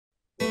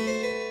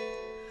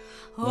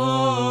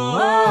Oh,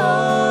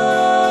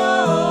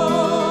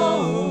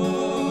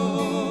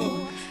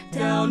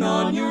 down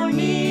on your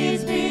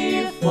knees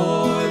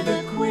before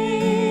the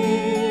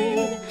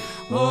Queen.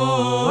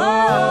 Oh,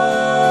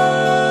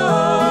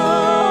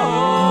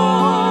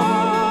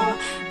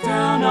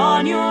 down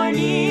on your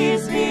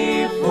knees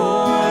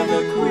before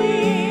the Queen.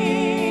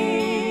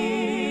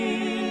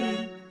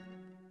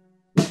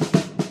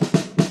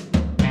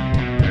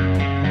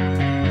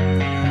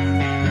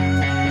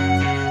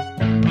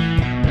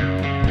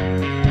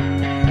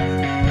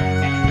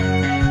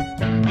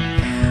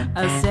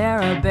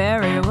 Sara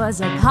Berry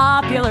was a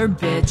popular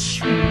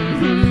bitch.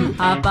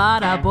 I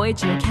bought a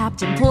Voyager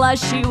captain, plus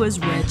she was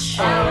rich.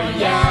 Oh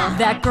yeah.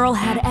 That girl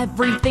had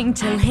everything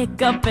till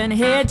hiccup and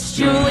hitch.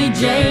 Julie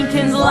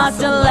Jenkins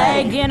lost a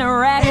leg in a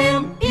wreck.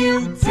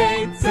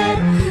 Amputated.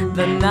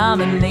 The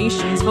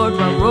nominations for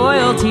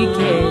royalty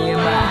came.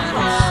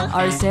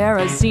 Our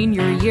Sarah's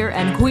senior year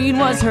and Queen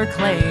was her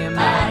claim.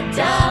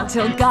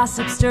 Till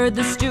gossip stirred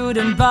the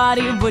student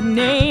body would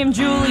name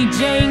Julie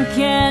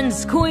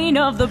Jenkins Queen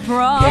of the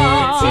Prom.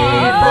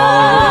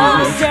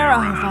 Sara,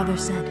 her father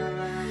said,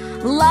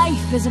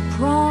 life is a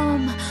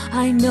prom.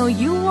 I know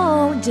you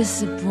won't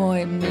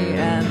disappoint me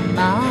and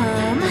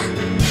Mom.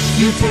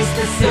 You taste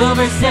the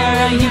silver,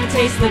 Sara, you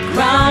taste the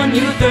crown.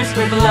 You thirst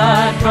for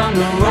blood from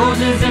the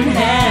roses in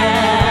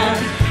hand.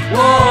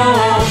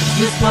 Whoa,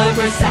 you spoil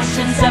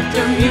procession,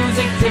 scepter,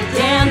 music to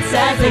dance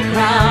as they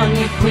crown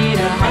you Queen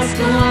of High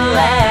School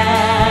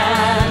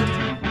Land.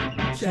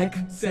 Check,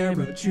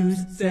 Sara,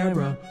 choose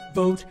Sara,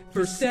 vote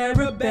for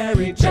Sara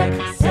Berry. Check,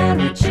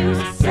 Sara, choose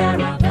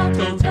Sara, vote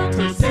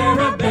for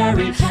Sara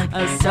Berry.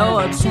 So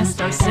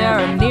obsessed our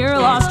Sara near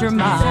lost her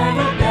mind.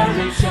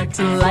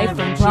 To life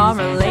and prom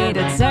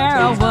related,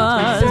 Sara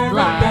was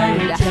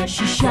blind.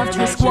 She shoved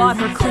her squad,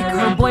 her clique,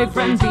 her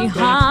boyfriend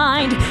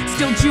behind.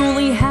 Still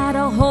Julie had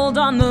a hold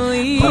on the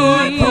lead.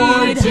 Poor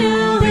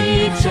Julie.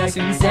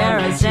 Soon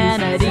Sara's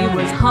sanity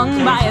was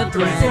hung by a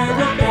thread.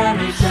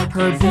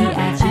 Her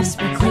BFFs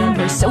proclaimed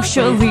her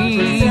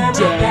socially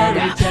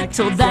dead.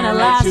 Till then at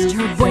last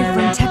her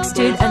boyfriend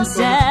texted and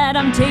said,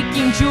 I'm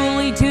taking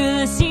Julie to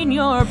the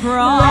senior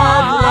prom.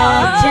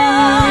 Love,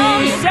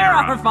 Julie.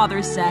 Sara, her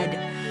father said,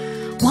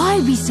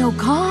 why be so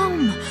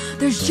calm?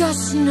 There's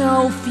just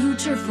no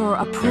future for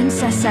a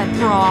princess at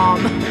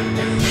prom.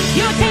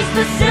 You taste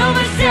the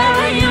silver,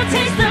 Sara, you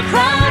taste the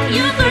crown.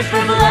 You thirst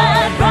for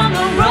blood from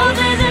the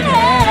roses in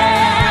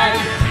hand.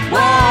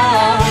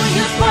 Whoa,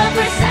 you spoil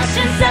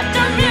procession,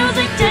 scepter,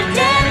 music to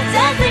dance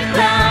as they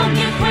crown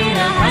you Queen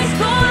of High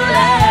School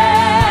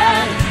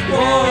Land.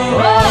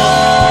 Whoa,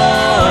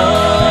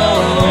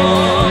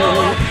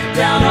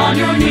 down on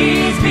your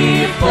knees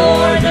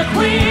before the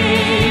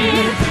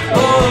Queen.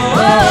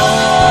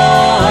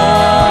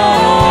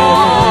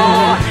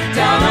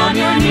 Down on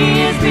your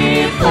knees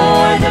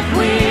before the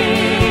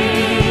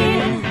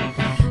Queen.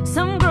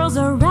 Some girls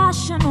are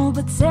rational,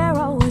 but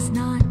Sara was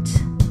not.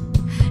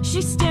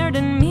 She stared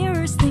in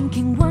mirrors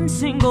thinking one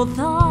single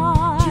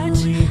thought.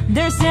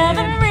 There's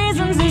 7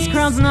 reasons this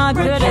crown's not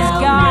good as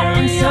God.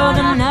 And so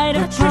the night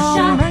of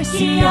prom,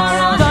 mercy,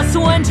 thus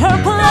went her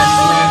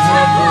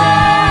plot.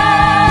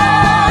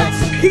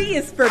 P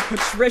is for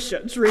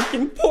Patricia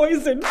drinking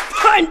poison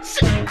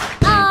punch.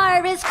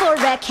 R is for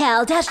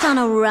Raquel dashed on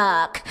a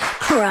rock.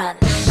 Crunch.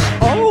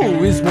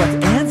 O is what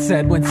Anne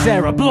said when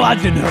Sara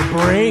bludgeoned her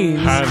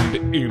brains. And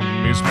in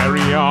is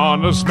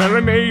Mariana's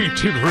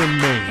marinated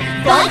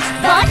remains. But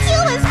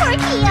U is for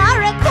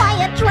Kiara,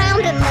 quiet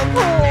drowned in the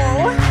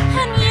pool.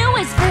 And U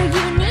is for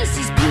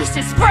Eunice's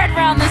pieces spread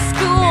round the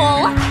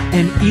school.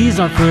 And E's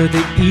are for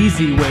the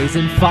easy ways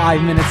in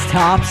 5 minutes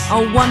tops.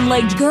 A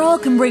one-legged girl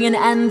can bring an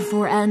end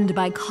for end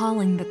by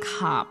calling the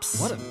cops.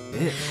 What a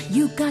bitch.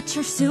 You got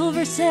your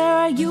silver,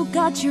 Sara, you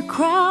got your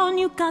crown.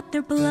 You got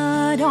their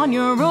blood on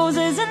your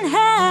roses in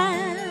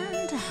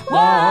hand.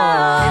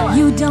 Whoa.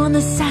 You don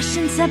the sash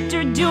and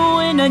scepter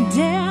doing a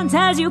dance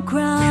as you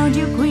crowned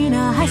your Queen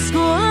of High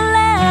School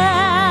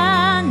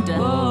Land.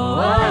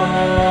 Whoa.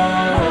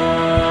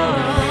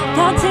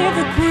 God save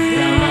the Queen.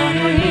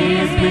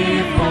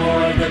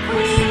 Before the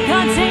Queen.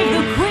 God save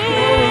the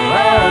Queen.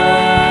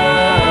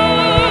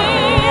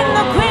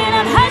 The Queen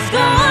of High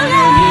School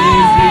Land.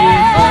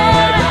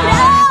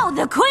 No,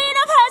 the Queen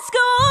of High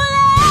School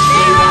Land.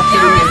 They wrap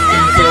your wrists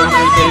in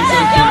silver, they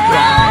took your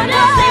crown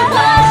as they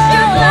washed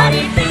your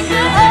bloody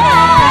fingers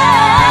out.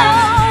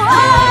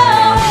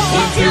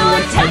 Into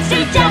a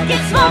textured jacket,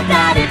 smoke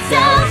that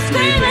itself,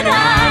 screaming,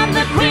 I'm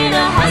the Queen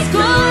of High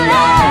School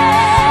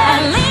Land.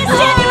 At least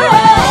in your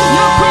head,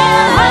 you're Queen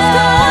of High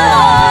School Land.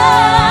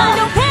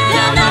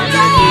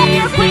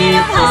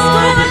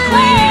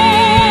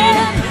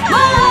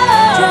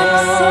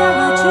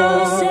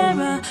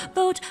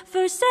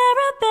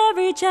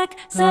 Check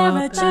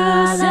Sara, choose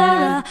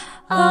Sara,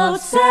 vote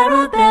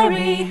Sara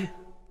Berry.